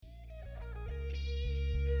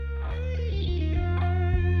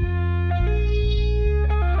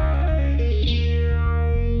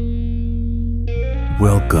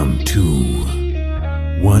Welcome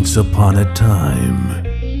to Once Upon a Time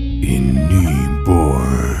in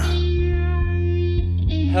Nybor.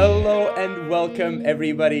 Hello and welcome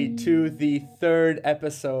everybody to the third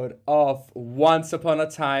episode of Once Upon a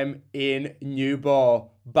Time in Nybor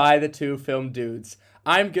by the two film dudes.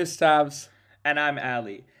 I'm Gustavs. And I'm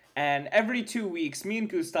Ali. And every 2 weeks, me and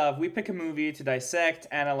Gustav, we pick a movie to dissect,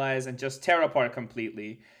 analyze, and just tear apart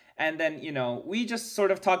completely. And then, we just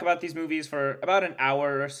sort of talk about these movies for about an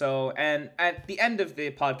hour or so. And at the end of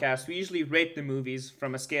the podcast, we usually rate the movies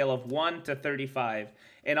from a scale of 1 to 35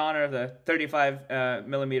 in honor of the 35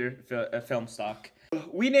 millimeter film stock.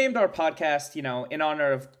 We named our podcast, in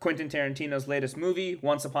honor of Quentin Tarantino's latest movie,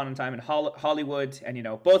 Once Upon a Time in Hollywood. And,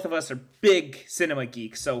 both of us are big cinema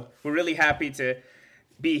geeks. So we're really happy to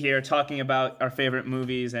be here talking about our favorite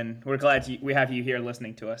movies. And we're glad we have you here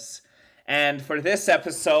listening to us. And for this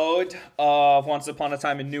episode of Once Upon a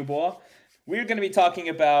Time in Nybor, we're going to be talking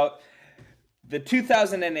about the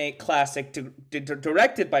 2008 classic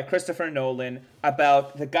directed by Christopher Nolan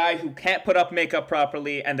about the guy who can't put up makeup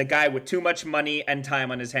properly and the guy with too much money and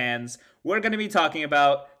time on his hands. We're going to be talking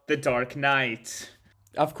about The Dark Knight.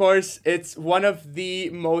 Of course, it's one of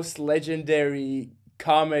the most legendary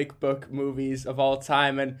comic book movies of all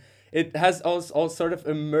time, and it has all sort of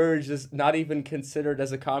emerged as not even considered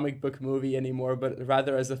as a comic book movie anymore, but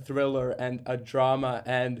rather as a thriller and a drama,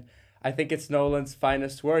 and I think it's Nolan's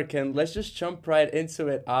finest work. And let's just jump right into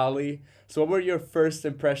it, Ali. So what were your first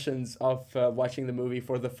impressions of watching the movie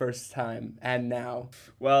for the first time and now?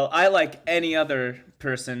 Well, I, like any other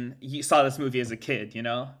person, saw this movie as a kid,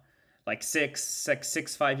 like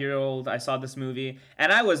 5-year-old. I saw this movie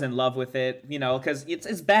and I was in love with it, because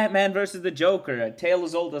it's Batman versus the Joker, a tale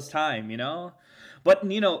as old as time, But,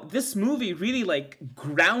 this movie really,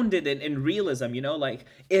 grounded it in realism, like,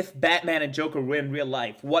 if Batman and Joker were in real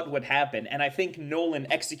life, what would happen? And I think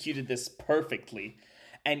Nolan executed this perfectly.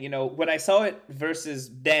 And, when I saw it versus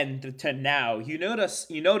then to now, you notice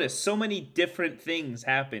so many different things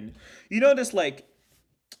happen. You notice,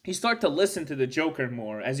 you start to listen to the Joker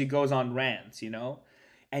more as he goes on rants,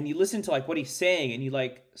 And you listen to, what he's saying, and you,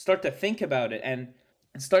 start to think about it, and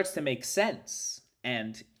it starts to make sense.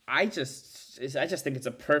 And I just think it's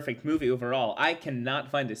a perfect movie overall. I cannot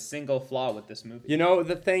find a single flaw with this movie.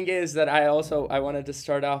 The thing is that I wanted to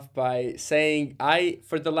start off by saying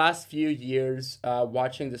for the last few years,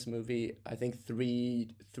 watching this movie, I think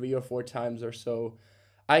three or four times or so,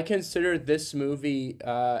 I consider this movie,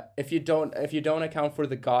 if you don't account for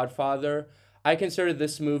The Godfather, I consider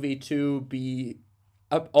this movie to be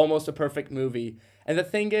almost a perfect movie. And the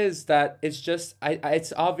thing is that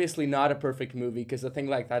it's obviously not a perfect movie because a thing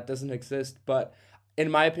like that doesn't exist. But in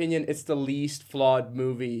my opinion, it's the least flawed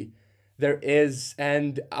movie there is.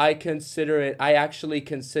 And I actually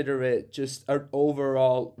consider it just an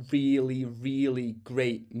overall really, really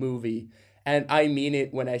great movie. And I mean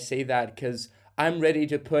it when I say that, because I'm ready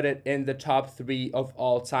to put it in the top 3 of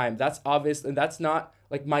all time. That's obvious, and that's not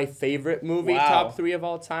my favorite movie, Wow. top 3 of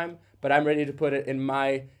all time, but I'm ready to put it in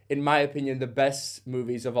my opinion, the best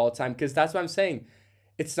movies of all time, because that's what I'm saying.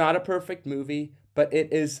 It's not a perfect movie, but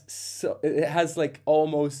it has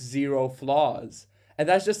almost zero flaws. And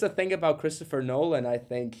that's just the thing about Christopher Nolan, I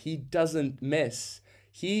think. He doesn't miss.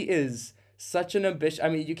 He is such an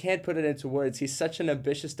you can't put it into words. He's such an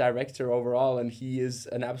ambitious director overall, and he is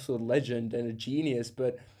an absolute legend and a genius.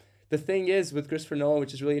 But the thing is with Christopher Nolan,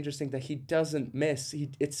 which is really interesting, that he doesn't miss.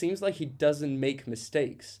 It seems like he doesn't make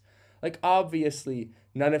mistakes. Obviously,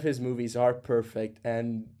 none of his movies are perfect,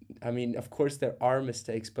 and of course there are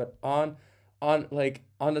mistakes, but on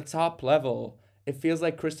the top level, it feels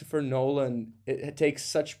like Christopher Nolan it takes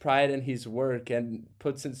such pride in his work and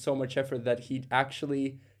puts in so much effort that he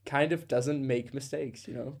actually kind of doesn't make mistakes,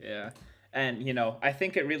 Yeah. And, I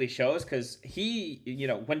think it really shows because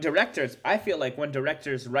I feel like when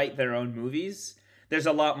directors write their own movies, there's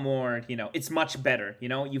a lot more, it's much better,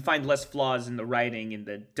 you find less flaws in the writing, in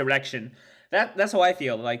the direction. That's how I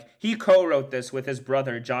feel. He co-wrote this with his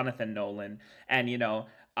brother, Jonathan Nolan. And,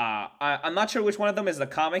 I'm not sure which one of them is the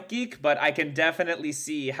comic geek, but I can definitely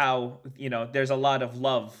see how, there's a lot of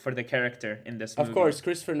love for the character in this movie. Of course,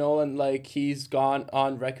 Christopher Nolan, he's gone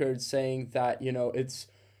on record saying that,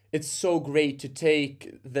 it's so great to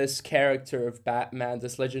take this character of Batman,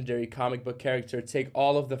 this legendary comic book character, take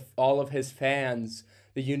all of his fans,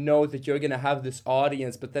 that that you're going to have this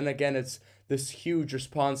audience, but then again, it's this huge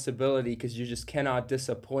responsibility because you just cannot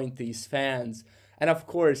disappoint these fans. And of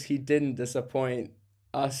course, he didn't disappoint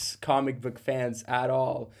us comic book fans at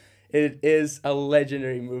all. It is a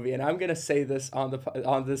legendary movie, and I'm gonna say this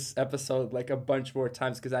on this episode like a bunch more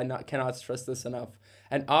times because I not cannot stress this enough.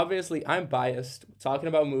 And obviously, I'm biased. Talking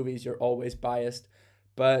about movies, you're always biased,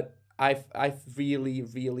 but I really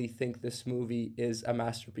really think this movie is a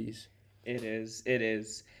masterpiece. It is. It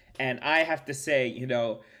is. And I have to say,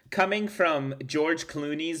 coming from George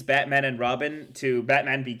Clooney's Batman and Robin to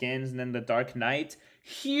Batman Begins and then The Dark Knight,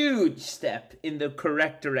 huge step in the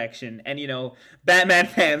correct direction. And, Batman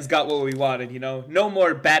fans got what we wanted, no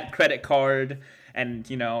more Bat credit card and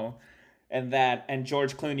George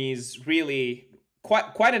Clooney's really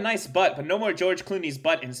quite a nice butt, but no more George Clooney's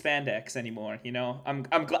butt in spandex anymore,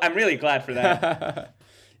 I'm really glad for that.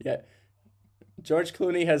 Yeah, George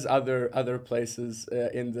Clooney has other places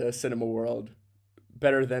in the cinema world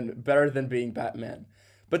better than being Batman.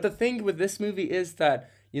 But the thing with this movie is that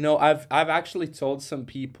I've actually told some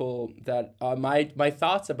people that my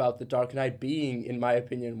thoughts about The Dark Knight being, in my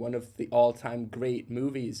opinion, one of the all-time great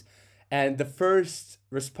movies. And the first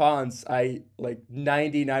response I like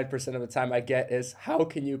 99% of the time I get is, how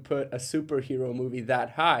can you put a superhero movie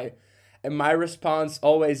that high? And my response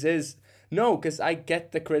always is no, because I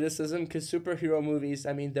get the criticism, because superhero movies,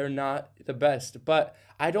 I mean, they're not the best, but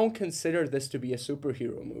I don't consider this to be a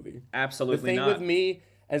superhero movie. Absolutely The thing not. with me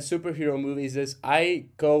and superhero movies is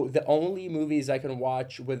the only movies I can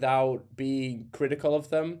watch without being critical of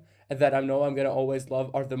them and that I know I'm going to always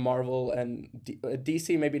love are the Marvel and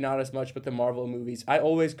DC, maybe not as much, but the Marvel movies. I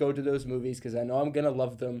always go to those movies because I know I'm going to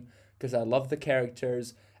love them, because I love the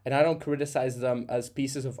characters, and I don't criticize them as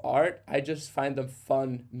pieces of art. I just find them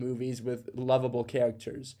fun movies with lovable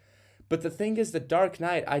characters. But the thing is, The Dark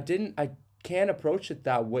Knight, I can't approach it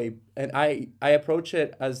that way, and I approach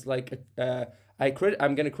it as like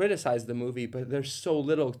I'm gonna criticize the movie, but there's so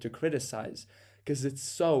little to criticize because it's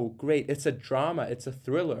so great. It's a drama. It's a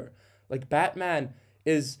thriller. Like Batman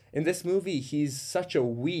is in this movie, he's such a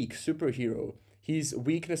weak superhero. His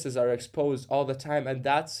weaknesses are exposed all the time, and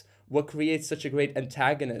that's what creates such a great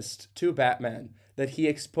antagonist to Batman, that he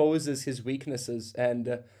exposes his weaknesses,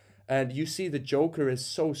 and you see the Joker is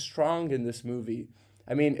so strong in this movie.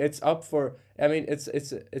 I mean, it's worth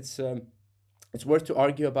to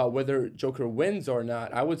argue about whether Joker wins or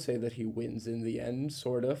not. I would say that he wins in the end,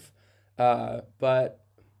 sort of. But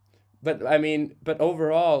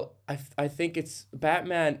overall, I think it's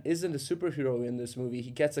Batman isn't a superhero in this movie.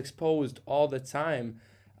 He gets exposed all the time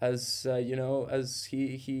as as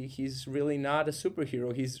he's really not a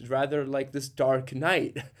superhero. He's rather like this Dark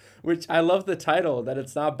Knight, which I love the title, that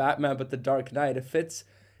it's not Batman but the Dark Knight. It fits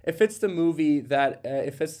the movie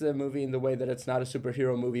in the way that it's not a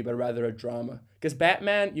superhero movie but rather a drama. Because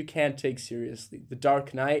Batman you can't take seriously. The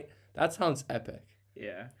Dark Knight, that sounds epic.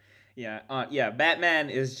 Yeah. Batman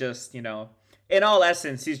is just, in all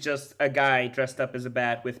essence, he's just a guy dressed up as a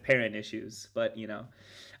bat with parent issues. But you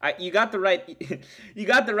got the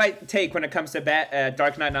right take when it comes to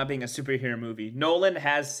Dark Knight not being a superhero movie. Nolan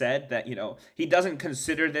has said that he doesn't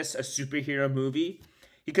consider this a superhero movie.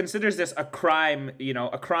 He considers this a crime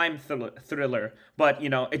thriller, but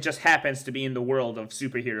it just happens to be in the world of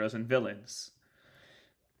superheroes and villains.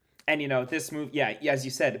 And this movie, yeah, as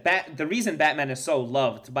you said, the reason Batman is so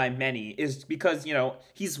loved by many is because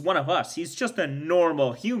he's one of us. He's just a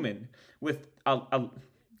normal human with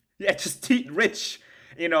rich.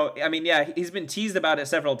 I mean, yeah, he's been teased about it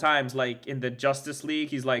several times. Like in the Justice League,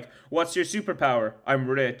 he's like, "What's your superpower? I'm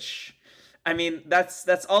rich." I mean,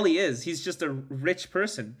 that's all he is. He's just a rich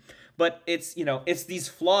person. But it's these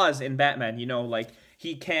flaws in Batman. Like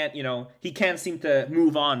he can't seem to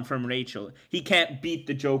move on from Rachel. He can't beat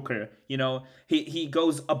the Joker. He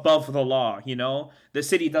goes above the law. The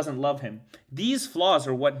city doesn't love him. These flaws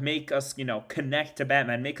are what make us connect to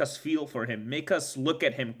Batman, make us feel for him, make us look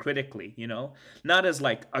at him critically. Not as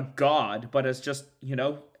like a god, but as just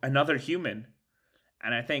another human.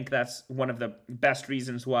 And I think that's one of the best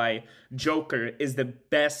reasons why Joker is the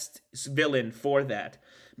best villain for that.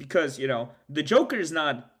 Because, the Joker's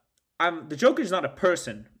not a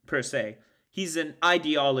person per se. He's an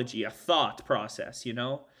ideology, a thought process,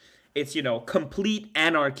 It's, complete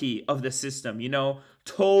anarchy of the system,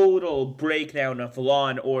 total breakdown of law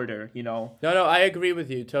and order, No, I agree with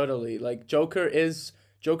you totally. Like Joker is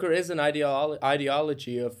an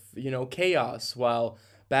ideology of, chaos, while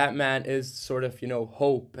Batman is sort of,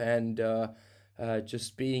 hope and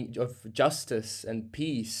just being of justice and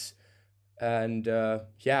peace and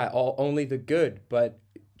only the good. But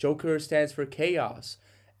Joker stands for chaos,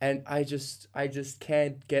 and I just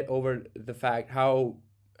can't get over the fact how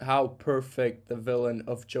perfect the villain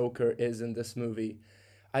of Joker is in this movie.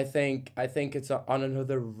 I think it's on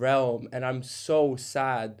another realm, and I'm so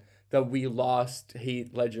sad that we lost Heath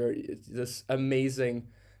Ledger. It's this amazing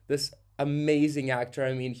actor.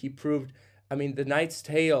 I mean, he proved. I mean, The Knight's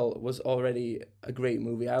Tale was already a great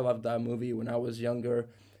movie. I loved that movie when I was younger,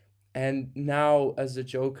 and now as a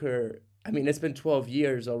Joker, I mean, it's been 12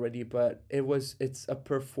 years already, but it's a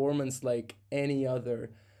performance like any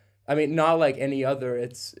other. I mean, not like any other.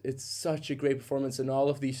 It's such a great performance, and all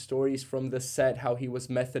of these stories from the set, how he was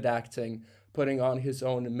method acting, putting on his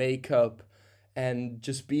own makeup, and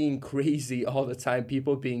just being crazy all the time.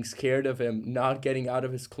 People being scared of him, not getting out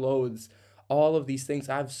of his clothes. All of these things.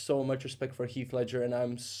 I have so much respect for Heath Ledger, and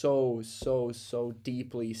I'm so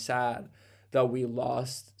deeply sad that we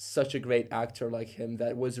lost such a great actor like him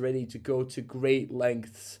that was ready to go to great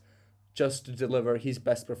lengths just to deliver his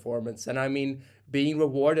best performance. And I mean, being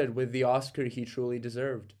rewarded with the Oscar he truly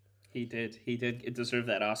deserved. He did. He did deserve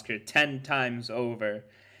that Oscar 10 times over.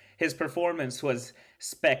 His performance was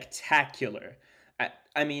spectacular.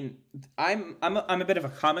 I mean, I'm a bit of a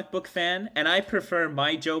comic book fan, and I prefer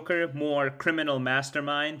my Joker more criminal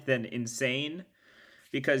mastermind than insane,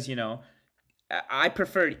 because I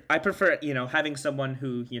prefer having someone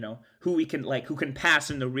who we can who can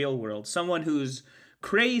pass in the real world, someone who's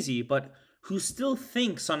crazy but who still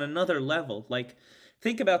thinks on another level. Like,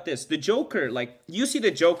 think about this. The Joker, you see the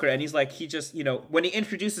Joker, and he's he just, when he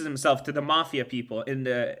introduces himself to the mafia people in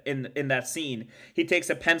that scene, he takes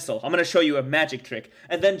a pencil. I'm going to show you a magic trick.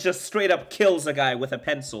 And then just straight up kills a guy with a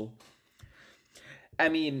pencil. I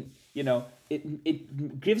mean,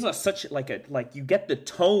 it gives us such you get the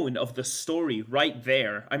tone of the story right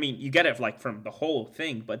there. I mean, you get it from the whole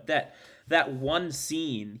thing, but that one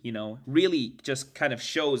scene, really just kind of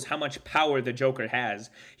shows how much power the Joker has.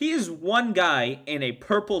 He is one guy in a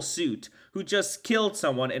purple suit who just killed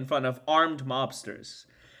someone in front of armed mobsters.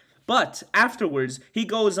 But afterwards, he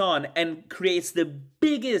goes on and creates the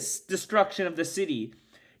biggest destruction of the city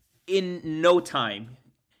in no time.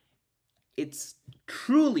 It's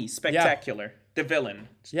truly spectacular. Yeah. The villain.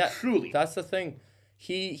 Yeah, truly. That's the thing.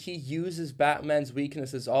 He uses Batman's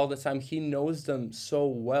weaknesses all the time. He knows them so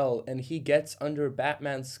well, and he gets under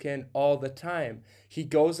Batman's skin all the time. He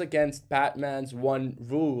goes against Batman's one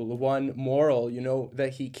rule, one moral,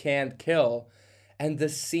 that he can't kill. And the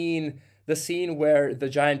scene where the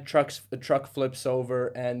giant truck flips over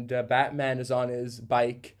and Batman is on his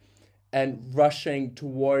bike and rushing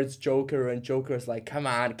towards Joker, and Joker's like, "Come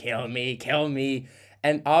on, kill me."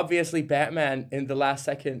 And obviously Batman in the last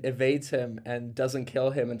second evades him and doesn't kill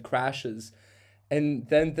him and crashes. And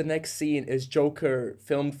then the next scene is Joker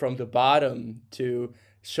filmed from the bottom to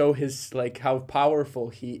show his how powerful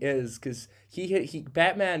he is, because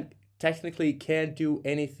Batman technically can't do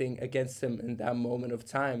anything against him in that moment of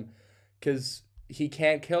time because he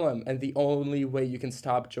can't kill him, and the only way you can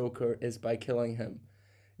stop Joker is by killing him.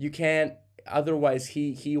 You can't, otherwise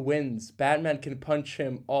he wins. Batman can punch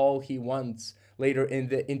him all he wants later in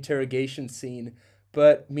the interrogation scene,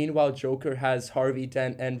 but meanwhile Joker has Harvey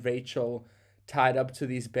Dent and Rachel tied up to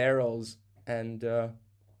these barrels, and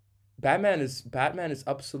Batman is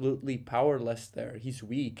absolutely powerless there. He's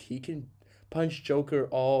weak. He can punch Joker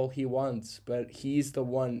all he wants, but he's the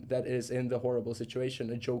one that is in the horrible situation,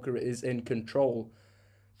 and Joker is in control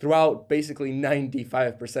throughout basically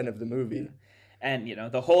 95% of the movie. And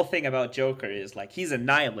the whole thing about Joker is he's a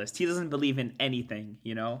nihilist. He doesn't believe in anything,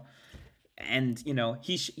 And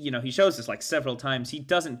he shows this several times. He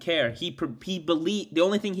doesn't care. The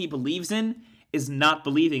only thing he believes in is not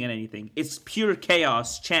believing in anything. It's pure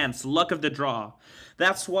chaos, chance, luck of the draw.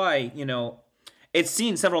 That's why it's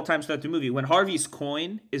seen several times throughout the movie. When Harvey's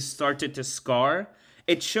coin is started to scar,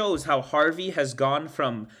 it shows how Harvey has gone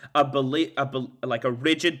from a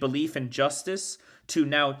rigid belief in justice to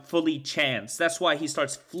now fully chance. That's why he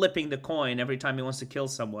starts flipping the coin every time he wants to kill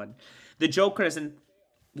someone. The Joker isn't.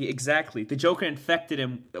 Exactly. The Joker infected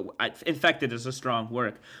him. Infected is a strong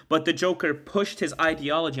word. But the Joker pushed his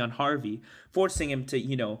ideology on Harvey, forcing him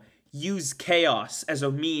to, use chaos as a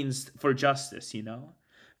means for justice,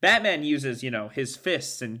 Batman uses, his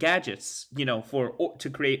fists and gadgets, to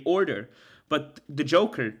create order. But the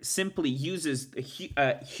Joker simply uses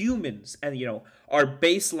humans and, our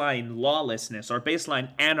baseline lawlessness, our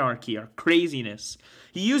baseline anarchy, our craziness.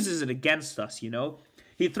 He uses it against us,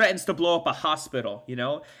 He threatens to blow up a hospital,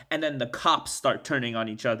 and then the cops start turning on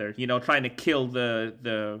each other, trying to kill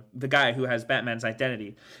the guy who has Batman's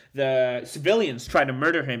identity. The civilians try to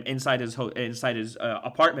murder him inside his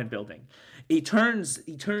apartment building. He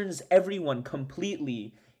turns everyone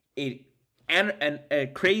completely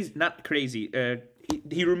crazy, not crazy.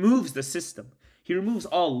 He removes the system. He removes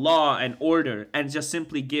all law and order and just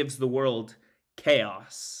simply gives the world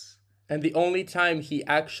chaos. And the only time he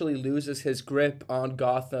actually loses his grip on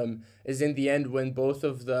Gotham is in the end when both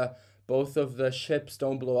of the ships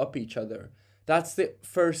don't blow up each other. That's the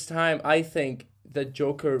first time I think the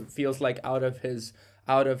Joker feels like out of his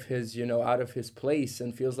place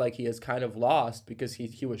and feels like he is kind of lost because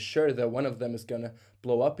he was sure that one of them is gonna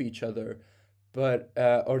blow up each other, but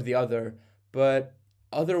or the other. But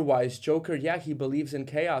otherwise, Joker, yeah, he believes in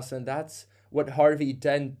chaos, and that's what Harvey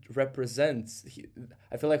Dent represents.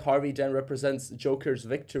 I feel like Harvey Dent represents Joker's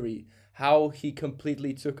victory, how he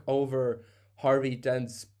completely took over Harvey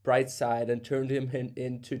Dent's bright side and turned him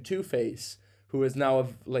into Two Face, who is now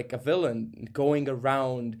like a villain going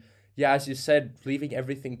around. Yeah, as you said, leaving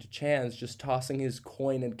everything to chance, just tossing his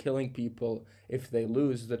coin and killing people if they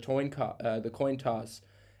lose the coin toss,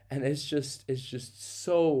 and it's just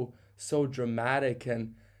so dramatic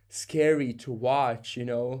and scary to watch.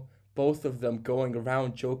 Both of them going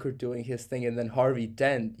around, Joker doing his thing, and then Harvey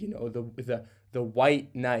Dent, the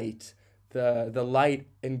White Knight, the light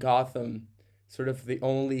in Gotham, sort of the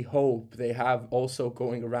only hope they have, also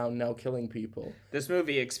going around now killing people. This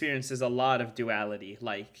movie experiences a lot of duality.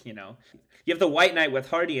 Like, you have the White Knight with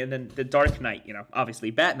Hardy, and then the Dark Knight, obviously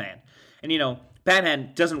Batman. And,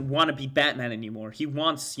 Batman doesn't want to be Batman anymore. He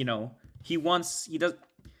wants to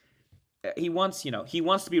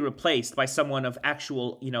be replaced by someone of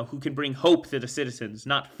actual, who can bring hope to the citizens,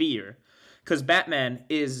 not fear. Because Batman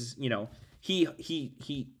is, he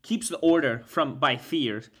keeps the order by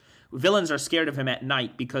fear. Villains are scared of him at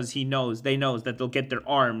night because they knows that they'll get their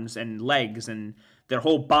arms and legs and their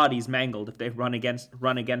whole bodies mangled if they run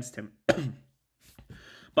against him.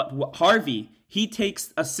 But Harvey, he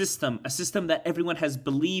takes a system that everyone has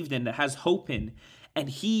believed in, that has hope in, and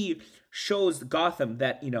he shows Gotham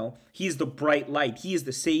that, he's the bright light, he is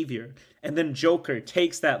the savior. And then Joker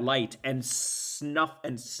takes that light and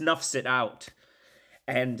snuffs it out.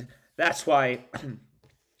 And that's why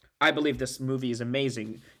I believe this movie is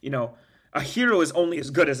amazing. A hero is only as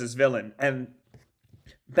good as his villain. And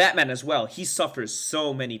Batman as well, he suffers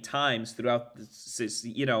so many times throughout this,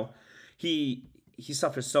 he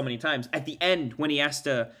suffers so many times. At the end, when he has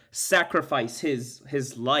to sacrifice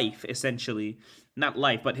his life, essentially, not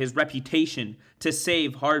life, but his reputation, to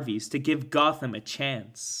save Harvey's, to give Gotham a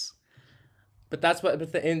chance. But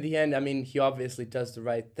in the end, I mean, he obviously does the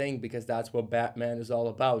right thing because that's what Batman is all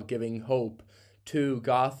about, giving hope to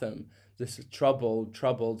Gotham, this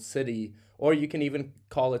troubled city, or you can even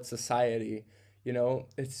call it society. It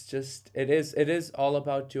is all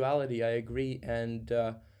about duality. I agree, and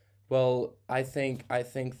well, I think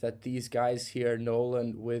that these guys here,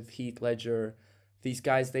 Nolan with Heath Ledger, these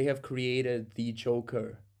guys, they have created the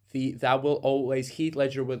Joker. Heath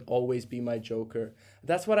Ledger will always be my Joker.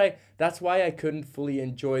 That's why I couldn't fully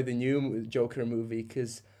enjoy the new Joker movie,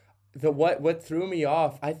 because what threw me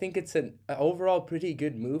off, I think it's an overall pretty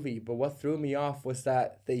good movie, but what threw me off was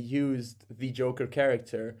that they used the Joker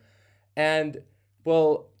character. And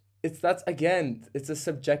well, it's a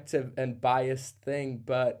subjective and biased thing,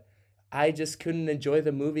 but I just couldn't enjoy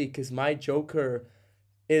the movie because my Joker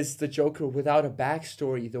is the Joker without a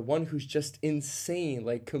backstory, the one who's just insane,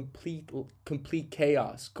 like complete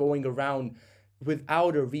chaos, going around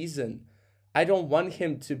without a reason. I don't want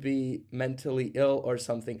him to be mentally ill or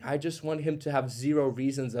something. I just want him to have zero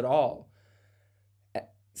reasons at all.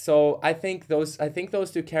 So I think those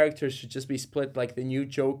two characters should just be split, like the new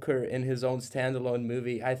Joker in his own standalone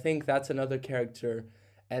movie. I think that's another character,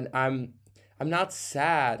 and I'm not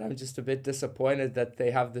sad. I'm just a bit disappointed that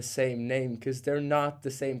they have the same name, because they're not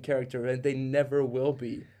the same character and they never will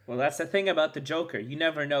be. Well, that's the thing about the Joker. You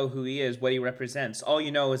never know who he is, what he represents. All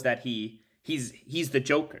you know is that he's the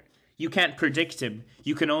Joker. You can't predict him.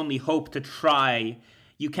 You can only hope to try.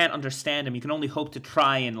 You can't understand him. You can only hope to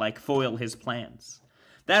try and foil his plans.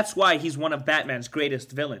 That's why he's one of Batman's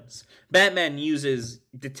greatest villains. Batman uses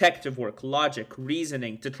detective work, logic,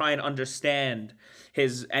 reasoning to try and understand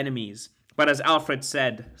his enemies. But as Alfred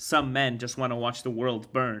said, some men just want to watch the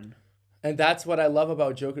world burn. And that's what I love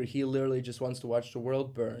about Joker. He literally just wants to watch the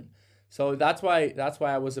world burn. So that's why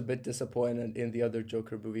I was a bit disappointed in the other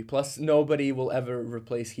Joker movie. Plus, nobody will ever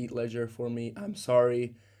replace Heath Ledger for me. I'm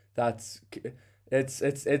sorry. It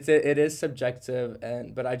is subjective,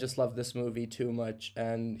 but I just love this movie too much,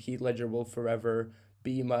 and Heath Ledger will forever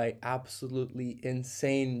be my absolutely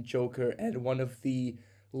insane Joker and one of the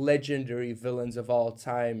legendary villains of all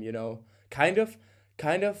time. Kind of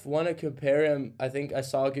want to compare him. I think I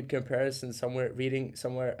saw a good comparison reading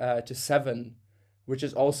somewhere to Seven, which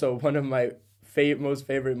is also one of my most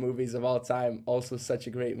favorite movies of all time. Also such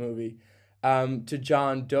a great movie. To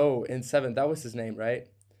John Doe in Seven. That was his name, right?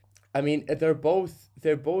 I mean, they're both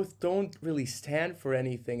don't really stand for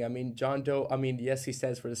anything. I mean, John Doe. I mean, yes, he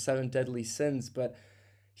stands for the seven deadly sins, but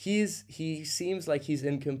he seems like he's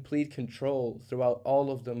in complete control throughout all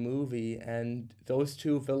of the movie, and those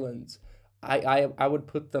two villains, I would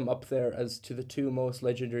put them up there as to the two most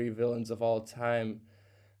legendary villains of all time.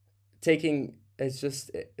 Taking it's just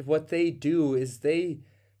what they do is they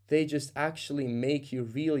just actually make you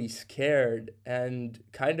really scared and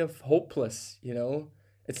kind of hopeless, you know?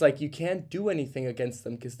 It's like you can't do anything against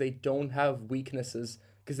them because they don't have weaknesses,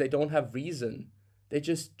 because they don't have reason. They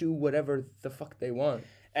just do whatever the fuck they want.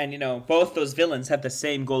 And both those villains have the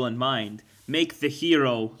same goal in mind: make the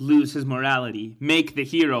hero lose his morality, make the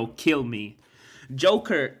hero kill me.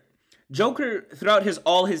 Joker Joker, throughout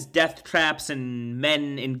all his death traps and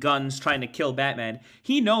men in guns trying to kill Batman,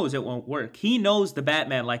 he knows it won't work. He knows the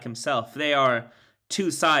Batman like himself. They are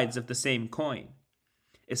two sides of the same coin,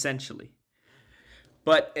 essentially.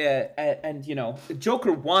 But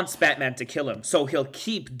Joker wants Batman to kill him, so he'll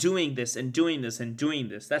keep doing this and doing this and doing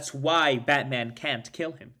this. That's why Batman can't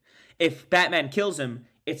kill him. If Batman kills him,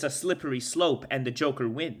 it's a slippery slope and the Joker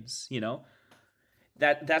wins,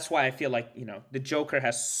 That's why I feel like, the Joker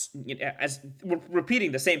has, as we're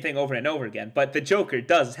repeating the same thing over and over again, but the Joker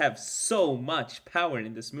does have so much power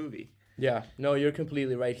in this movie. Yeah, no, you're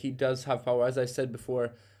completely right. He does have power. As I said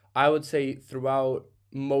before, I would say throughout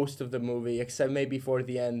most of the movie, except maybe for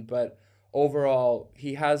the end, but overall,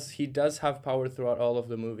 he does have power throughout all of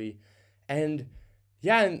the movie. And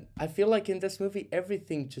yeah, and I feel like in this movie,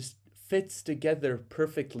 everything just fits together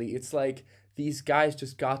perfectly. It's like these guys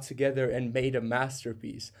just got together and made a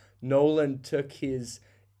masterpiece. Nolan,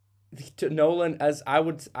 as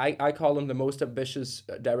I call him the most ambitious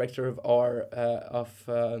director of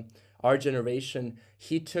our generation.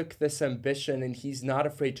 He took this ambition and he's not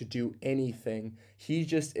afraid to do anything. He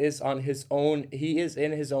just is on his own. He is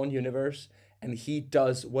in his own universe and he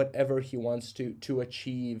does whatever he wants to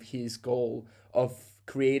achieve his goal of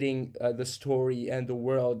creating the story and the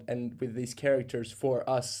world and with these characters for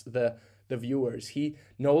us, the viewers.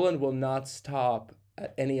 Nolan will not stop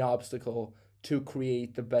at any obstacle to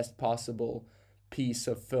create the best possible piece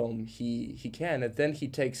of film he can. And then he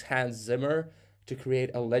takes Hans Zimmer to create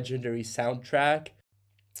a legendary soundtrack.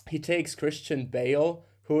 He takes Christian Bale,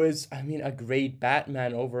 who is, a great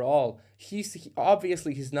Batman overall.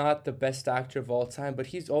 Obviously he's not the best actor of all time, but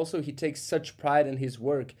he takes such pride in his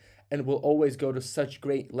work and will always go to such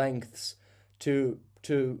great lengths to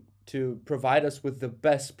provide us with the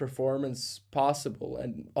best performance possible.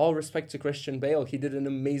 And all respect to Christian Bale, he did an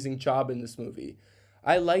amazing job in this movie.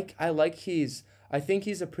 I think he's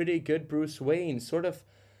a pretty good Bruce Wayne, sort of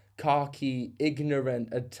cocky,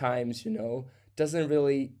 ignorant at times, doesn't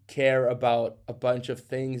really care about a bunch of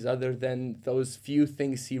things other than those few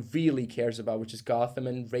things he really cares about, which is Gotham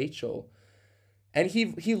and Rachel. And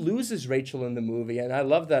he loses Rachel in the movie, and I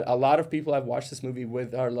love that a lot of people I've watched this movie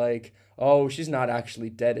with are like, oh, she's not actually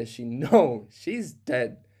dead, is she? No, she's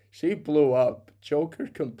dead. She blew up. Joker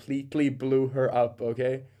completely blew her up,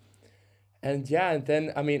 okay? And yeah, and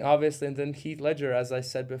then, obviously, and then Heath Ledger, as I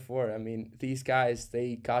said before, these guys,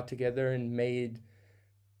 they got together and made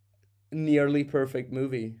nearly perfect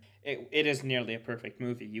movie. It is nearly a perfect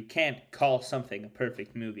movie. You can't call something a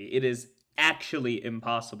perfect movie. It is actually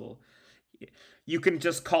impossible. You can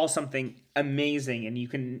just call something amazing and you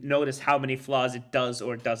can notice how many flaws it does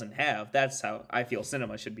or doesn't have. That's how I feel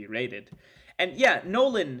cinema should be rated. And yeah,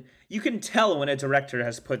 Nolan, you can tell when a director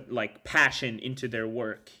has put passion into their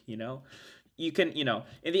work, You can, in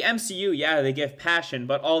the MCU, yeah, they give passion,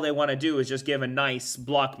 but all they want to do is just give a nice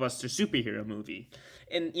blockbuster superhero movie.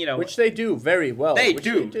 And, which they do very well. They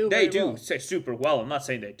do say super well. I'm not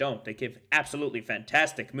saying they don't. They give absolutely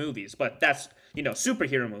fantastic movies, but that's,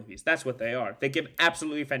 superhero movies. That's what they are. They give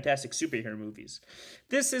absolutely fantastic superhero movies.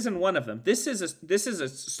 This isn't one of them. This is a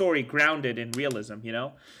story grounded in realism,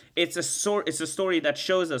 It's a story that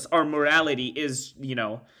shows us our morality is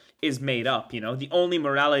made up, The only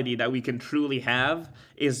morality that we can truly have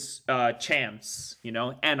is chance,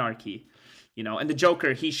 anarchy. And the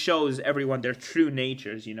Joker, he shows everyone their true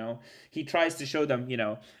natures, He tries to show them,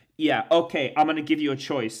 yeah, okay, I'm going to give you a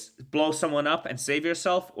choice. Blow someone up and save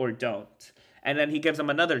yourself or don't. And then he gives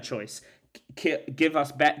them another choice.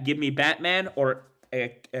 Give me Batman or,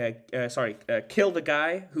 kill the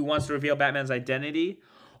guy who wants to reveal Batman's identity,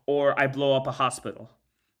 or I blow up a hospital.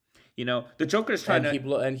 The Joker's trying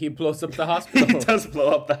and he blows up the hospital. He does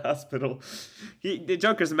blow up the hospital. The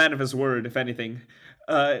Joker's a man of his word, if anything.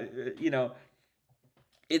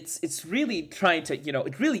 it's really trying to,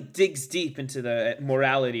 it really digs deep into the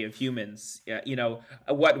morality of humans. Yeah,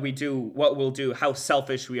 what we do, what we'll do, how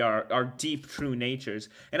selfish we are, our deep true natures.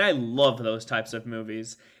 And I love those types of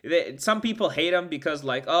movies. Some people hate them because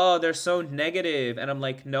like, oh, they're so negative, and I'm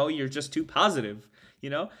like, no, you're just too positive.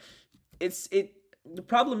 The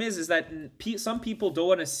problem is that some people don't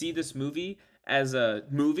want to see this movie as a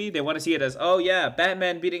movie. They want to see it as, oh yeah,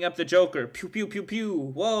 Batman beating up the Joker, pew pew pew pew,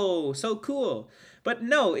 whoa, so cool. But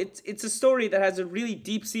no, it's a story that has a really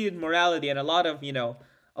deep-seated morality and a lot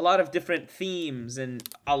of different themes and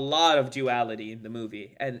a lot of duality in the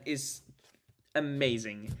movie, and is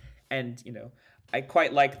amazing. And I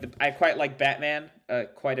quite like Batman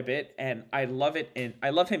quite a bit, and I love it. And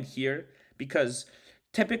I love him here because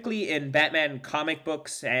typically in Batman comic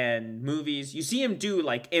books and movies, you see him do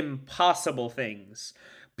like impossible things,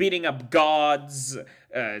 beating up gods,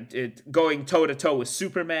 going toe to toe with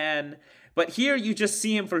Superman. But here you just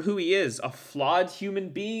see him for who he is, a flawed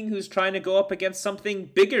human being who's trying to go up against something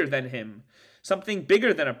bigger than him, something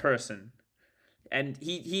bigger than a person. And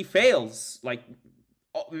he fails, like,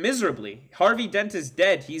 miserably. Harvey Dent is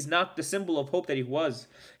dead. He's not the symbol of hope that he was.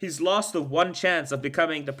 He's lost the one chance of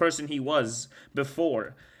becoming the person he was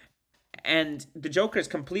before. And the Joker has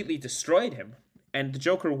completely destroyed him. And the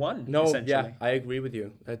Joker won, No, essentially. yeah, I agree with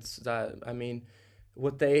you. That's that. I mean,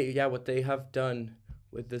 what they have done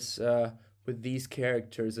with this with these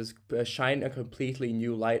characters is shine a completely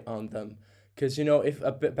new light on them. Because if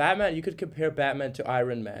Batman, you could compare Batman to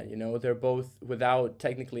Iron Man. They're both without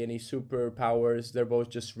technically any superpowers. They're both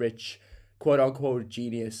just rich, quote unquote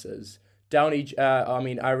geniuses.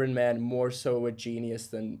 Iron Man more so a genius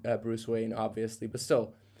than Bruce Wayne, obviously, but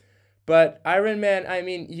still. But Iron Man, I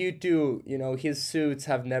mean, his suits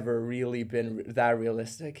have never really been that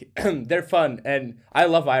realistic. They're fun, and I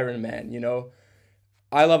love Iron Man.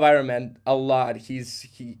 I love Iron Man a lot.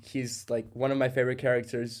 He's like one of my favorite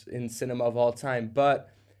characters in cinema of all time. But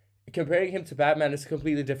comparing him to Batman is a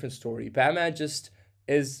completely different story. Batman just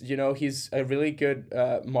is, he's a really good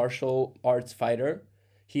martial arts fighter.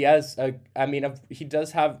 He does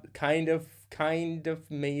have kind of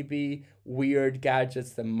maybe weird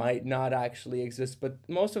gadgets that might not actually exist, but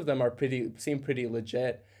most of them seem pretty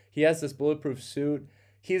legit. He has this bulletproof suit.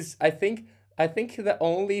 I think the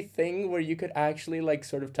only thing where you could actually like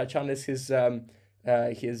sort of touch on is his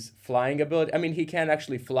flying ability. I mean, he can't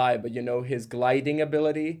actually fly, but his gliding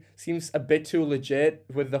ability seems a bit too legit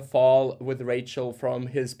with the fall with Rachel from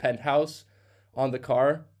his penthouse on the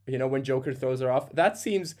car. When Joker throws her off. That's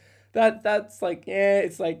like,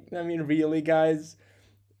 it's like, I mean, really, guys?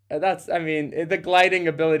 The gliding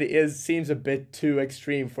ability seems a bit too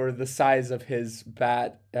extreme for the size of his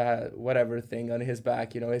bat, whatever thing on his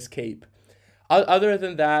back, his cape. Other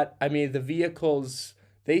than that, I mean, the vehicles,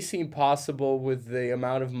 they seem possible with the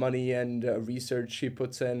amount of money and research he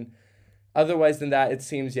puts in. Otherwise than that, it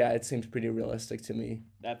seems pretty realistic to me.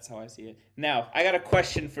 That's how I see it. Now, I got a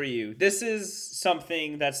question for you. This is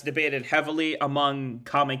something that's debated heavily among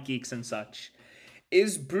comic geeks and such.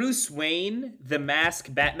 Is Bruce Wayne the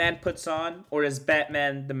mask Batman puts on, or is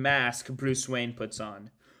Batman the mask Bruce Wayne puts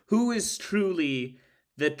on? Who is truly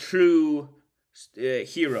the true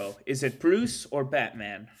hero? Is it Bruce or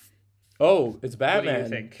Batman? Oh, it's Batman. What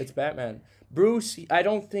do you think? It's Batman. Bruce, I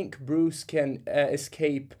don't think Bruce can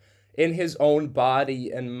escape in his own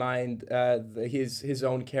body and mind his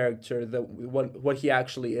own character, what he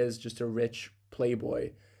actually is, just a rich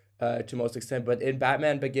playboy to most extent. But in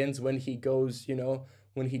Batman Begins, when he goes,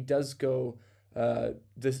 when he does go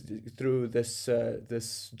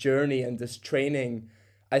this journey and this training,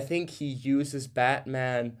 I think he uses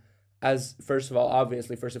Batman as, first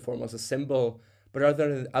and foremost, a symbol, but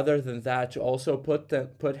other than that, to also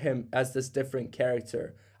put him as this different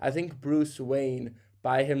character. I think Bruce Wayne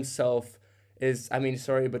by himself is,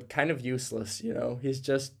 but kind of useless, he's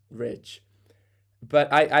just rich.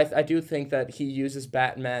 But I do think that he uses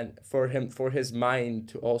Batman for his mind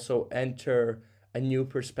to also enter a new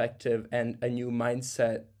perspective and a new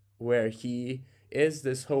mindset where he is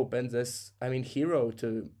this hope and this, hero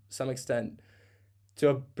to some extent, to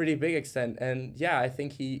a pretty big extent. And yeah, I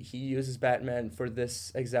think he uses Batman for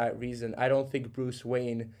this exact reason. I don't think Bruce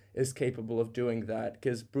Wayne is capable of doing that,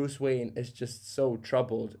 because Bruce Wayne is just so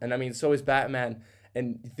troubled. And so is Batman,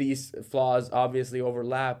 and these flaws obviously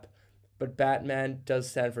overlap, but Batman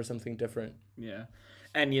does stand for something different. Yeah.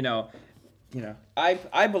 And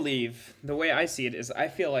I believe, the way I see it is, I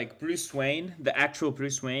feel like Bruce Wayne, the actual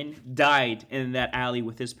Bruce Wayne, died in that alley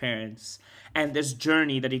with his parents. And this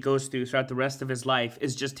journey that he goes through throughout the rest of his life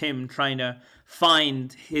is just him trying to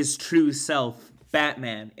find his true self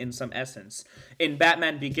Batman in some essence. In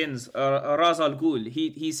Batman Begins, Ra's al Ghul,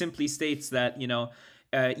 he simply states that,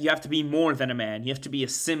 you have to be more than a man. You have to be a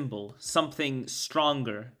symbol, something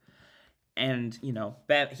stronger. And,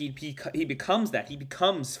 he becomes that. He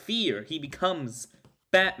becomes fear. He becomes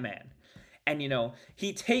Batman. And,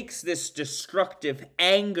 he takes this destructive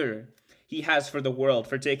anger he has for the world,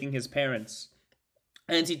 for taking his parents,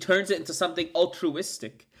 and he turns it into something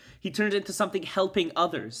altruistic. He turns it into something helping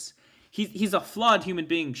others. He's a flawed human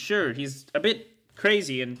being, sure. He's a bit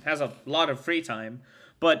crazy and has a lot of free time,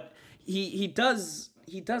 but he does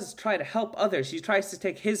try to help others. He tries to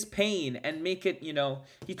take his pain and make it,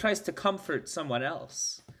 he tries to comfort someone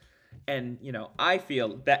else. And, I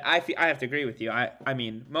feel that I have to agree with you. I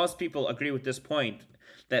mean, most people agree with this point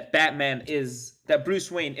that that Bruce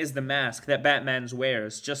Wayne is the mask that Batman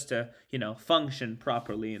wears just to, function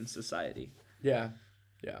properly in society. Yeah.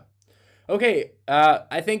 Yeah. Okay,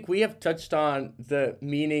 I think we have touched on the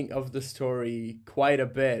meaning of the story quite a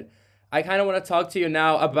bit. I kind of want to talk to you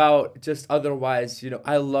now about just otherwise,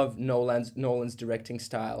 I love Nolan's directing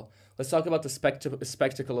style. Let's talk about the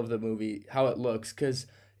spectacle of the movie, how it looks, because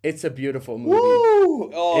it's a beautiful movie.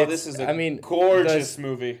 Woo! Oh, this is a gorgeous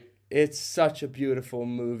movie. It's such a beautiful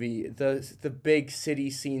movie. The big city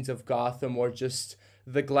scenes of Gotham, or just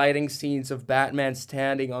the gliding scenes of Batman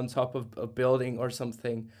standing on top of a building or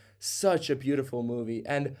something. Such a beautiful movie.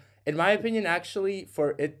 And in my opinion, actually,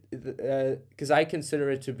 for it, because I consider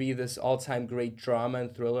it to be this all-time great drama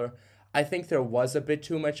and thriller, I think there was a bit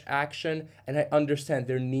too much action, and I understand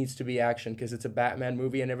there needs to be action because it's a Batman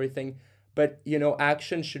movie and everything. But,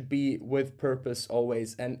 action should be with purpose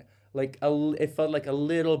always, and it felt like a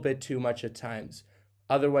little bit too much at times.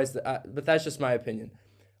 Otherwise, but that's just my opinion.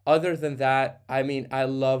 Other than that, I mean, I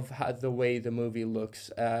love the way the movie looks.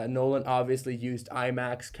 Nolan obviously used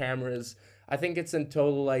IMAX cameras. I think it's in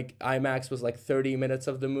total, IMAX was 30 minutes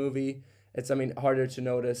of the movie. It's, harder to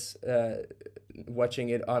notice watching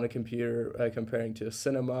it on a computer comparing to a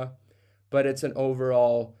cinema. But it's an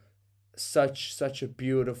overall such a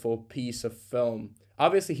beautiful piece of film.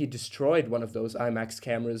 Obviously, he destroyed one of those IMAX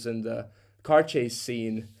cameras in the car chase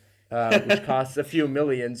scene, which costs a few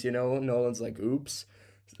millions, Nolan's like, oops.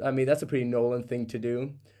 That's a pretty Nolan thing to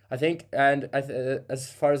do. I think, and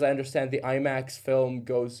as far as I understand, the IMAX film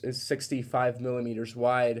is 65 millimeters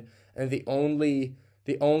wide, and the only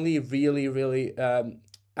really, really,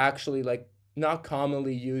 actually, not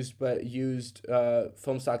commonly used, but used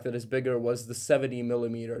film stock that is bigger was the 70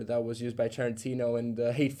 millimeter that was used by Tarantino in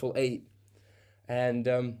The Hateful Eight.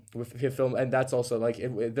 And with his film, and that's also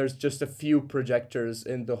there's just a few projectors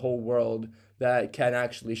in the whole world that can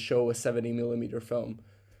actually show a 70 millimeter film.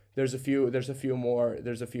 There's a few more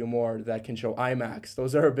that can show IMAX.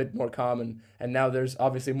 Those are a bit more common, and now there's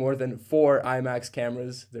obviously more than 4 IMAX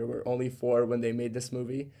cameras. There were only 4 when they made this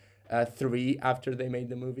movie, 3 after they made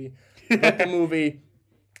the movie. But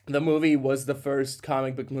the movie was the first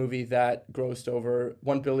comic book movie that grossed over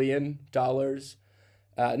 $1 billion.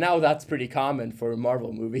 Now that's pretty common for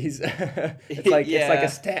Marvel movies. It's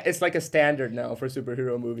like a standard now for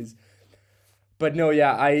superhero movies. But no,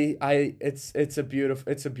 yeah, it's a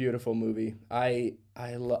beautiful movie. I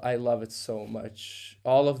love it so much.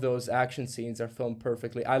 All of those action scenes are filmed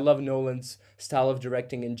perfectly. I love Nolan's style of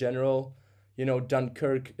directing in general.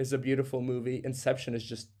 Dunkirk is a beautiful movie. Inception is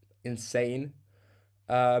just insane.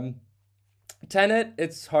 Tenet,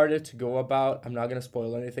 it's harder to go about. I'm not gonna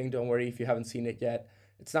spoil anything. Don't worry if you haven't seen it yet.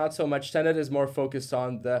 It's not so much. Tenet is more focused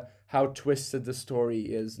on how twisted the story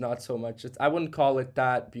is. Not so much. I wouldn't call it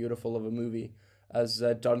that beautiful of a movie as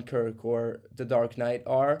Dunkirk or The Dark Knight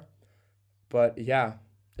are. But yeah,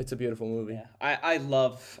 it's a beautiful movie. Yeah. I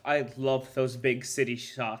love those big city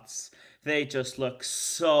shots. They just look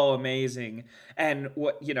so amazing. And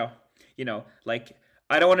what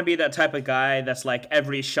I don't want to be that type of guy that's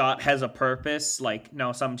every shot has a purpose.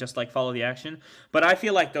 No, some just follow the action. But I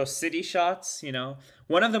feel like those city shots,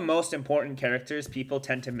 one of the most important characters people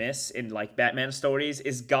tend to miss in Batman stories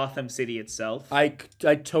is Gotham City itself. I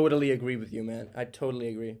totally agree with you, man. I totally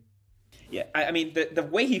agree. Yeah, I mean, the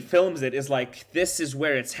way he films it is this is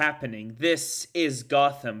where it's happening. This is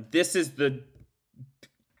Gotham. This is the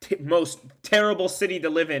most terrible city to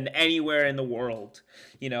live in anywhere in the world.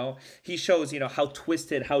 He shows, how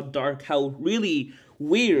twisted, how dark, how really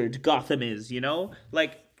weird Gotham is,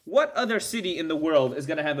 what other city in the world is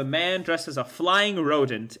going to have a man dressed as a flying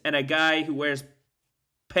rodent and a guy who wears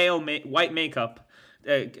pale white makeup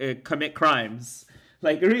commit crimes?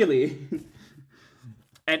 Really?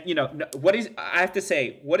 And what is, I have to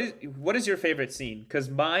say, what is your favorite scene? Because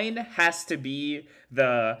mine has to be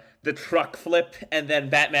the truck flip and then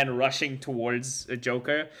Batman rushing towards a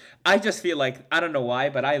Joker. I just feel like, I don't know why,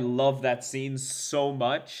 but I love that scene so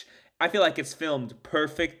much. I feel like it's filmed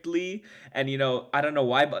perfectly, and I don't know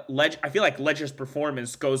why, but I feel like Ledger's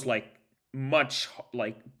performance goes like much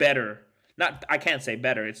like better. Not, I can't say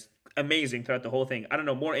better. It's amazing throughout the whole thing. I don't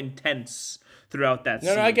know, more intense throughout that No,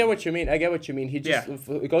 scene. no, I get what you mean. I get what you mean. He just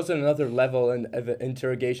Yeah. it goes to another level, and the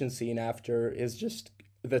interrogation scene after is just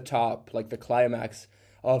the top, like the climax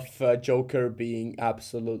of Joker being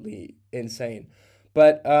absolutely insane.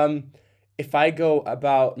 But if I go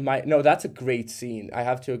about my no, that's a great scene. I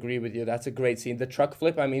have to agree with you. That's a great scene. The truck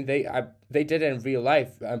flip. I mean, they did it in real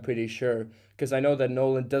life. I'm pretty sure because I know that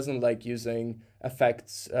Nolan doesn't like using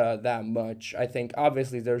effects that much. I think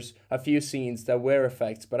obviously there's a few scenes that were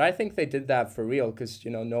effects, but I think they did that for real because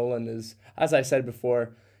Nolan is, as I said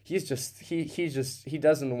before, he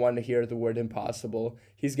doesn't want to hear the word impossible.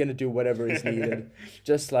 He's gonna do whatever is needed,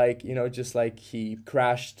 just like he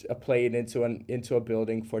crashed a plane into a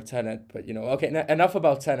building for Tenet. But okay, enough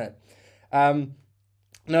about Tenet. Um,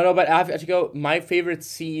 no, but I have to go. My favorite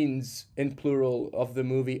scenes in plural of the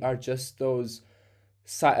movie are just those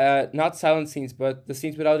not silent scenes, but the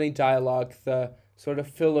scenes without any dialogue, the sort of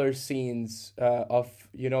filler scenes of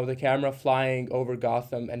the camera flying over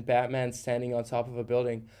Gotham and Batman standing on top of a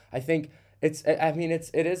building. I think it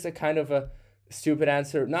is a kind of a stupid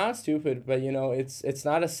answer, not stupid, but it's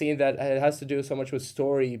not a scene that it has to do so much with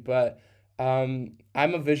story, but I'm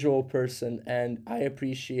a visual person and I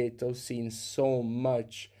appreciate those scenes so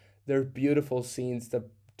much. They're beautiful scenes. The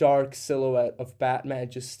dark silhouette of Batman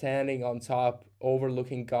just standing on top,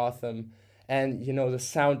 overlooking Gotham, and the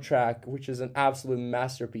soundtrack, which is an absolute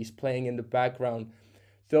masterpiece, playing in the background.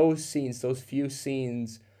 Those scenes, those few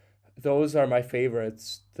scenes, those are my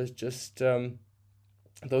favorites. Those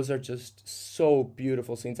are just so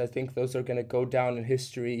beautiful scenes. I think those are gonna go down in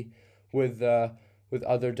history with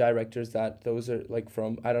other directors, that those are like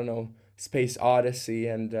from, I don't know, Space Odyssey,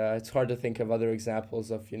 and it's hard to think of other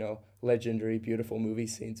examples of legendary beautiful movie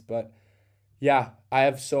scenes. But yeah, I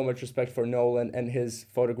have so much respect for Nolan and his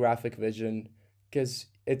photographic vision because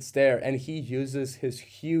it's there, and he uses his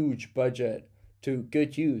huge budget to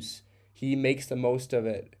good use. He makes the most of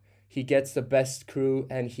it. He gets the best crew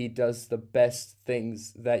and he does the best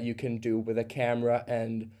things that you can do with a camera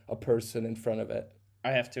and a person in front of it.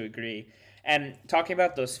 I have to agree. And talking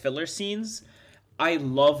about those filler scenes, I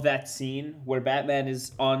love that scene where Batman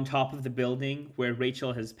is on top of the building where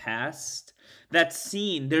Rachel has passed. That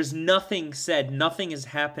scene, there's nothing said, nothing is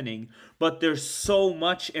happening, but there's so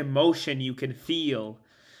much emotion you can feel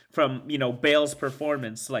from, Bale's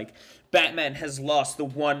performance. Like, Batman has lost the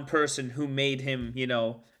one person who made him,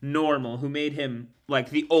 normal, who made him like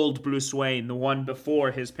the old Bruce Wayne, the one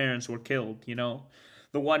before his parents were killed,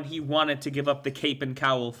 the one he wanted to give up the cape and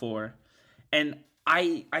cowl for. And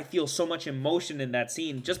I feel so much emotion in that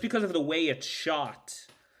scene just because of the way it's shot.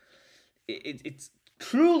 It's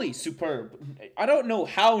truly superb. I don't know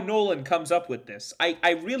how Nolan comes up with this.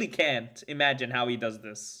 I really can't imagine how he does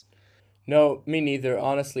this. No, me neither.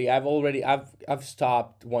 Honestly, I've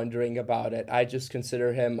stopped wondering about it. I just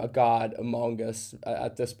consider him a god among us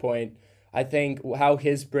at this point. I think how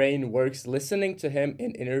his brain works, listening to him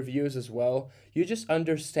in interviews as well, you just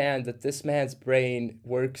understand that this man's brain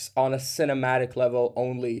works on a cinematic level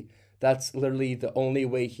only. That's literally the only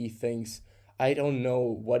way he thinks. I don't know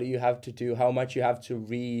what do you have to do, how much you have to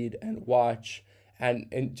read and watch and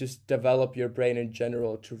just develop your brain in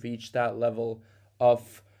general to reach that level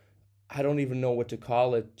of, I don't even know what to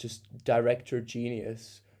call it, just director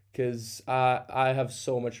genius. Because I have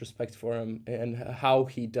so much respect for him and how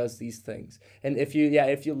he does these things. And if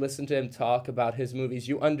you listen to him talk about his movies,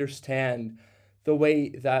 you understand the way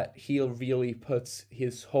that he really puts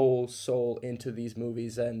his whole soul into these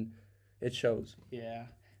movies, and it shows. Yeah.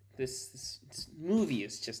 This movie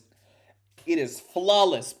is just, it is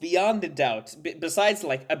flawless beyond a doubt. Besides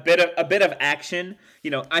like a bit of action,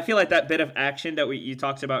 I feel like that bit of action that you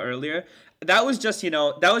talked about earlier, that was just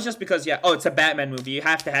because, yeah, oh, it's a Batman movie, you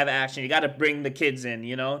have to have action, you got to bring the kids in,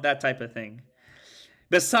 that type of thing.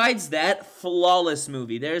 Besides that, flawless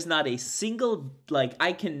movie. There's not a single, like,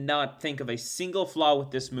 I cannot think of a single flaw with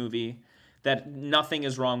this movie, that nothing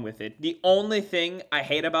is wrong with it. The only thing I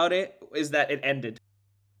hate about it is that it ended.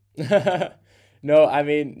 No,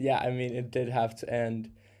 it did have to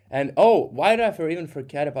end. And oh, why did I even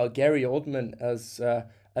forget about Gary Oldman as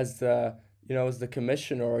the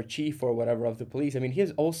commissioner or chief or whatever of the police? I mean, he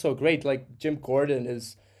is also great. Like Jim Gordon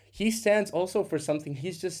is, he stands also for something.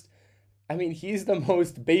 He's just, I mean, he's the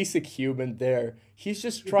most basic human there. He's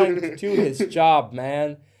just trying to do his job,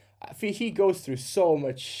 man. He goes through so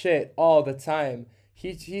much shit all the time.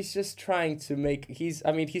 He's just trying to make he's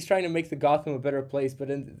trying to make the Gotham a better place, but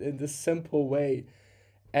in this simple way.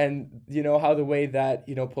 And you know how the way that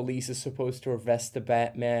police is supposed to arrest the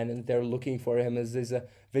Batman and they're looking for him as a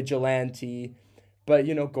vigilante, but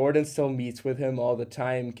Gordon still meets with him all the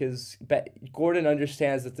time because Gordon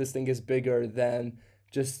understands that this thing is bigger than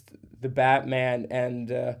just the Batman and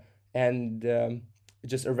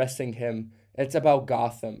just arresting him. It's about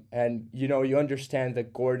Gotham, and you understand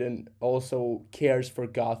that Gordon also cares for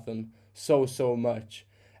Gotham so much,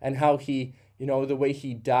 and how he the way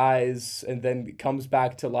he dies and then comes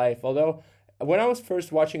back to life. Although when I was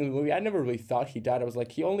first watching the movie, I never really thought he died. I was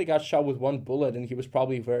like, he only got shot with one bullet and he was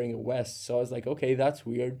probably wearing a vest. So I was like, okay, that's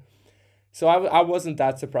weird. So I wasn't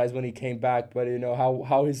that surprised when he came back, but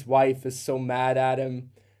how his wife is so mad at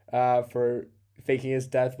him for faking his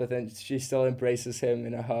death, but then she still embraces him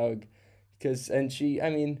in a hug. You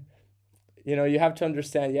have to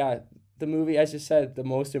understand, yeah, the movie, as you said, the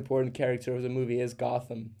most important character of the movie is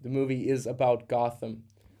Gotham. The movie is about Gotham.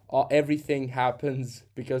 Everything happens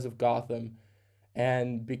because of Gotham,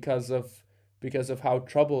 and because of how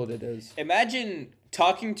troubled it is. Imagine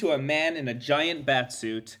talking to a man in a giant bat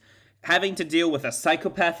suit, having to deal with a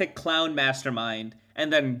psychopathic clown mastermind,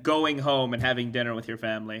 and then going home and having dinner with your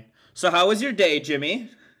family. So how was your day,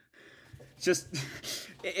 Jimmy? Just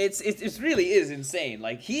it really is insane.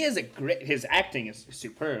 Like, he is his acting is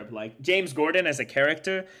superb. Like, James Gordon as a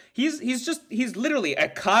character, he's literally a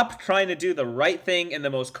cop trying to do the right thing in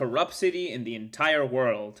the most corrupt city in the entire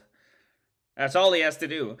world. That's all he has to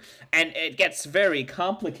do. And it gets very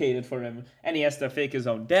complicated for him, and he has to fake his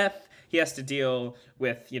own death. He has to deal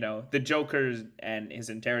with, the Joker and his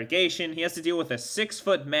interrogation. He has to deal with a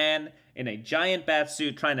 6-foot man in a giant bat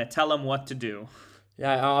suit trying to tell him what to do.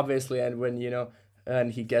 Yeah, obviously, and when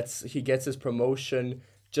and he gets his promotion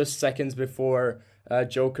just seconds before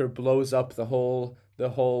Joker blows up the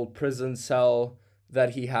whole prison cell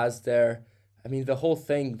that he has there. I mean, the whole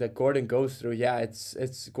thing that Gordon goes through, yeah,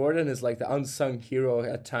 it's Gordon is like the unsung hero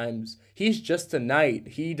at times. He's just a knight.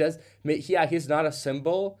 He's not a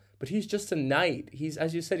symbol, but he's just a knight. He's,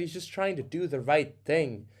 as you said, he's just trying to do the right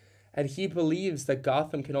thing, and he believes that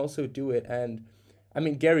Gotham can also do it. And I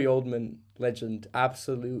mean, Gary Oldman, legend,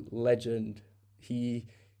 absolute legend. He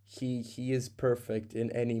is perfect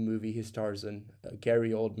in any movie he stars in. Gary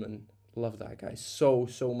Oldman, love that guy so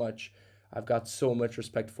much. I've got so much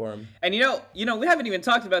respect for him. And we haven't even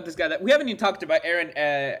talked about this guy. We haven't even talked about Aaron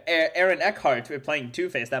Eckhart playing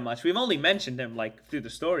Two-Face that much. We've only mentioned him like through the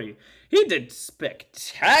story. He did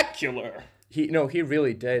spectacular. He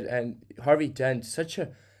really did. And Harvey Dent,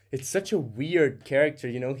 it's such a weird character.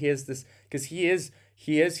 He has this, because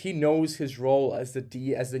he knows his role as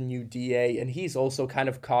the new DA, and he's also kind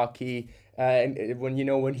of cocky. And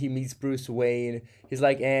when he meets Bruce Wayne, he's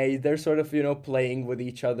like, they're sort of playing with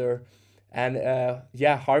each other. And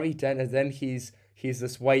Harvey Dent, and then he's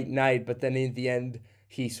this white knight, but then in the end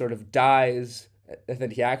he sort of dies, and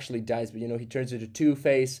then he actually dies, but he turns into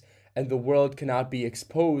Two-Face, and the world cannot be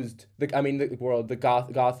exposed.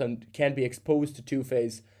 Gotham can't be exposed to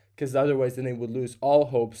Two-Face, because otherwise then they would lose all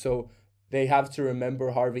hope. So they have to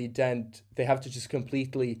remember Harvey Dent. They have to just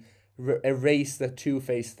completely erase the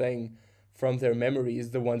Two-Face thing from their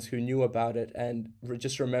memories, the ones who knew about it, and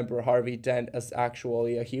just remember Harvey Dent as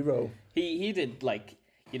actually a hero. He did, like,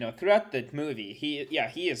 throughout the movie, he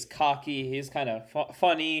is cocky, he's kind of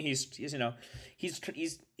funny, he's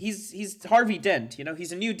Harvey Dent,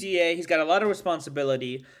 he's a new DA, he's got a lot of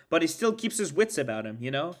responsibility, but he still keeps his wits about him,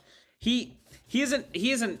 He isn't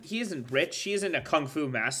rich, he isn't a kung fu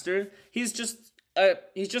master, he's just a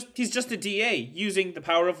DA using the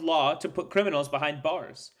power of law to put criminals behind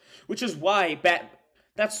bars. Which is why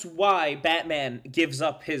that's why Batman gives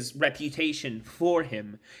up his reputation for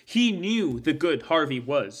him. He knew the good Harvey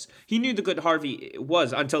was. He knew the good Harvey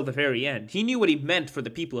was until the very end. He knew what he meant for the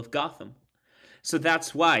people of Gotham. So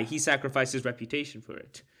that's why he sacrificed his reputation for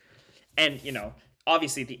it. And,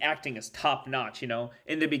 obviously the acting is top notch, In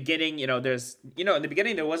the beginning, in the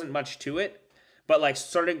beginning there wasn't much to it. But like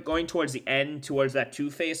starting going towards the end, towards that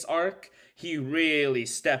Two-Face arc, he really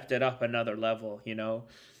stepped it up another level,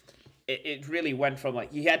 It really went from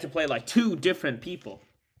like he had to play like two different people.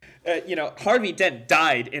 Harvey Dent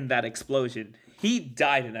died in that explosion. He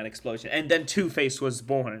died in that explosion, and then Two-Face was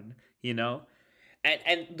born.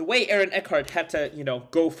 And the way Aaron Eckhart had to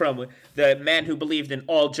go from the man who believed in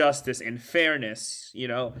all justice and fairness,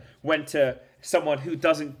 went to someone who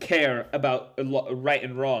doesn't care about right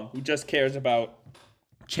and wrong, who just cares about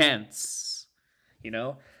chance.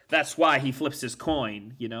 That's why he flips his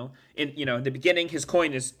coin. In the beginning, his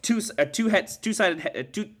coin is two-sided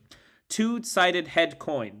head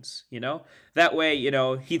coins. That way,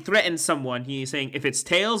 he threatens someone. He's saying, if it's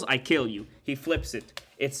tails, I kill you. He flips it.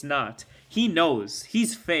 It's not. He knows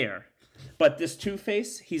he's fair, but this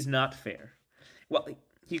Two-Face, he's not fair. Well,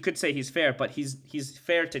 you could say he's fair, but he's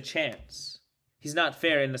fair to chance. He's not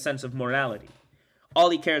fair in the sense of morality. All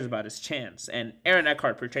he cares about is chance, and Aaron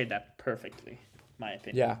Eckhart portrayed that perfectly, my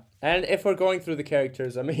opinion. Yeah, and if we're going through the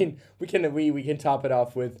characters, I mean, we can top it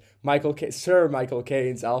off with Sir Michael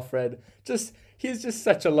Caine's Alfred. He's just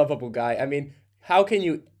such a lovable guy. I mean, how can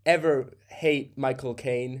you ever hate Michael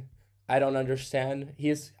Caine? I don't understand.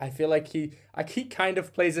 I feel like he kind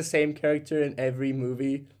of plays the same character in every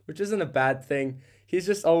movie, which isn't a bad thing. He's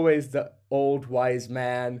just always the old wise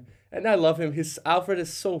man, and I love him. Alfred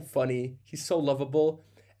is so funny. He's so lovable.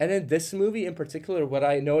 And in this movie in particular, what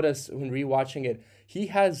I noticed when rewatching it, he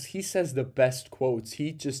says the best quotes.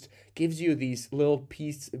 He just gives you these little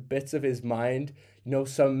bits of his mind.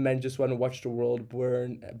 Some men just want to watch the world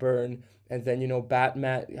burn. And then,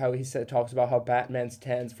 Batman, how talks about how Batman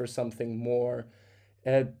stands for something more.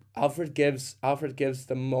 Alfred gives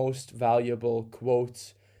the most valuable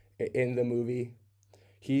quotes in the movie.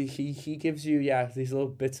 He gives you these little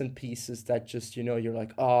bits and pieces that just you're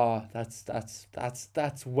like, oh, that's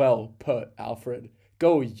well put, Alfred.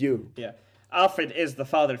 Go you. Yeah. Alfred is the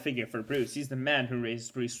father figure for Bruce. He's the man who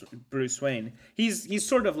raised Bruce Wayne. He's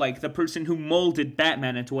sort of like the person who molded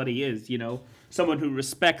Batman into what he is, someone who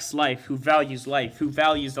respects life, who values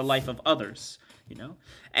the life of others,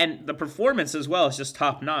 And the performance as well is just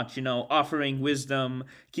top notch, offering wisdom,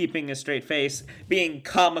 keeping a straight face, being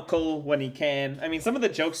comical when he can. I mean, some of the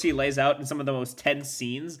jokes he lays out in some of the most tense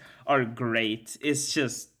scenes are great. It's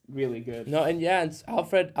just really good. No, and it's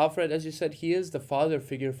Alfred, as you said, he is the father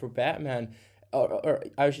figure for Batman. Or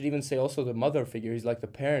I should even say also the mother figure. He's like the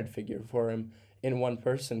parent figure for him in one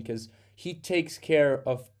person, because he takes care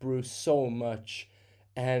of Bruce so much.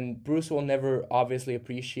 And Bruce will never obviously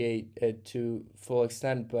appreciate it to full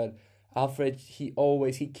extent, but Alfred, he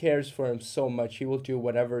cares for him so much. He will do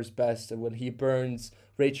whatever is best. And when he burns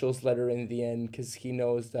Rachel's letter in the end, because he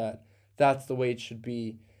knows that that's the way it should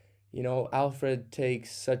be. Alfred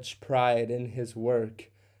takes such pride in his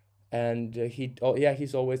work, and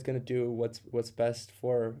he's always gonna do what's best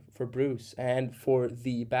for Bruce and for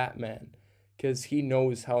the Batman, because he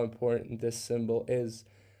knows how important this symbol is.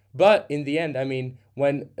 But in the end, I mean,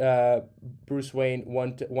 when Bruce Wayne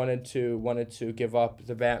wanted to give up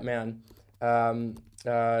the Batman,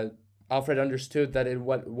 Alfred understood that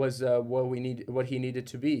what he needed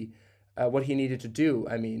to do.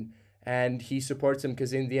 I mean, and he supports him,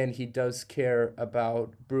 because in the end, he does care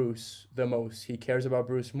about Bruce the most. He cares about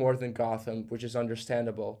Bruce more than Gotham, which is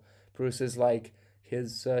understandable. Bruce is like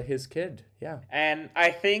his kid, yeah. And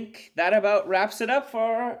I think that about wraps it up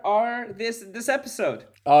for this episode.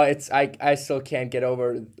 Oh, I still can't get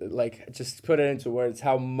over, like, just put it into words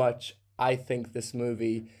how much I think this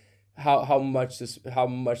movie, how much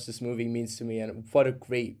this movie means to me, and what a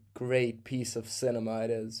great piece of cinema it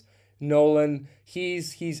is. Nolan,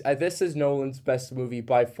 this is Nolan's best movie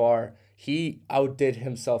by far. He outdid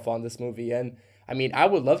himself on this movie, and I mean, I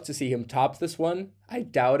would love to see him top this one. I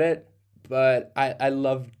doubt it, but I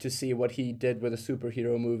love to see what he did with a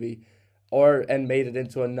superhero movie, and made it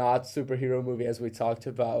into a not superhero movie, as we talked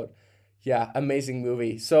about. Yeah, amazing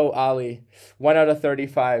movie. So Ali, 1 out of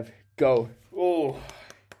 35, go. Oh,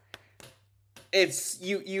 it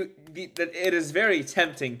is very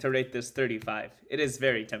tempting to rate this 35. It is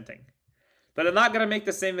very tempting. But I'm not going to make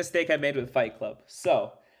the same mistake I made with Fight Club.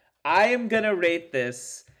 So, I am going to rate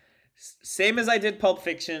this, same as I did Pulp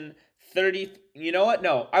Fiction, 30... You know what?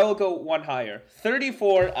 No, I will go one higher.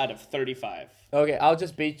 34 out of 35. Okay, I'll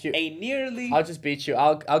just beat you. I'll just beat you.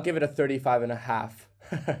 I'll give it a 35 and a half.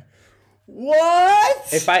 What?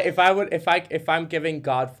 If I'm giving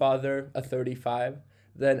Godfather a 35,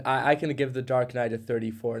 then I can give The Dark Knight a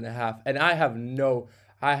 34 and a half. And I have no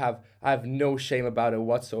shame about it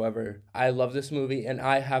whatsoever. I love this movie, and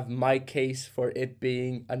I have my case for it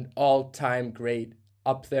being an all-time great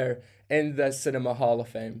up there in the Cinema Hall of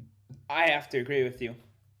Fame. I have to agree with you.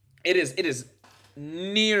 It is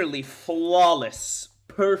nearly flawless,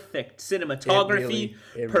 perfect cinematography,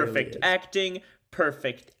 perfect acting,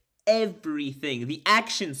 perfect everything. The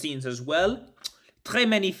action scenes as well, très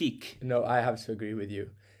magnifique. No, I have to agree with you.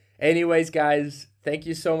 Anyways, guys, thank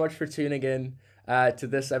you so much for tuning in to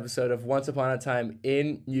this episode of Once Upon a Time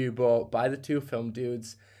in Newbold by the Two Film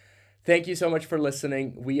Dudes. Thank you so much for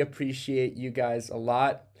listening. We appreciate you guys a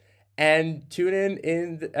lot. And tune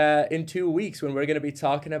in 2 weeks when we're going to be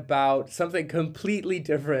talking about something completely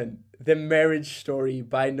different, The Marriage Story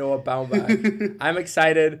by Noah Baumbach. I'm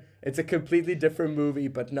excited. It's a completely different movie,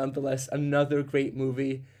 but nonetheless, another great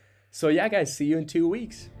movie. So yeah, guys, see you in 2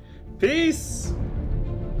 weeks. Peace.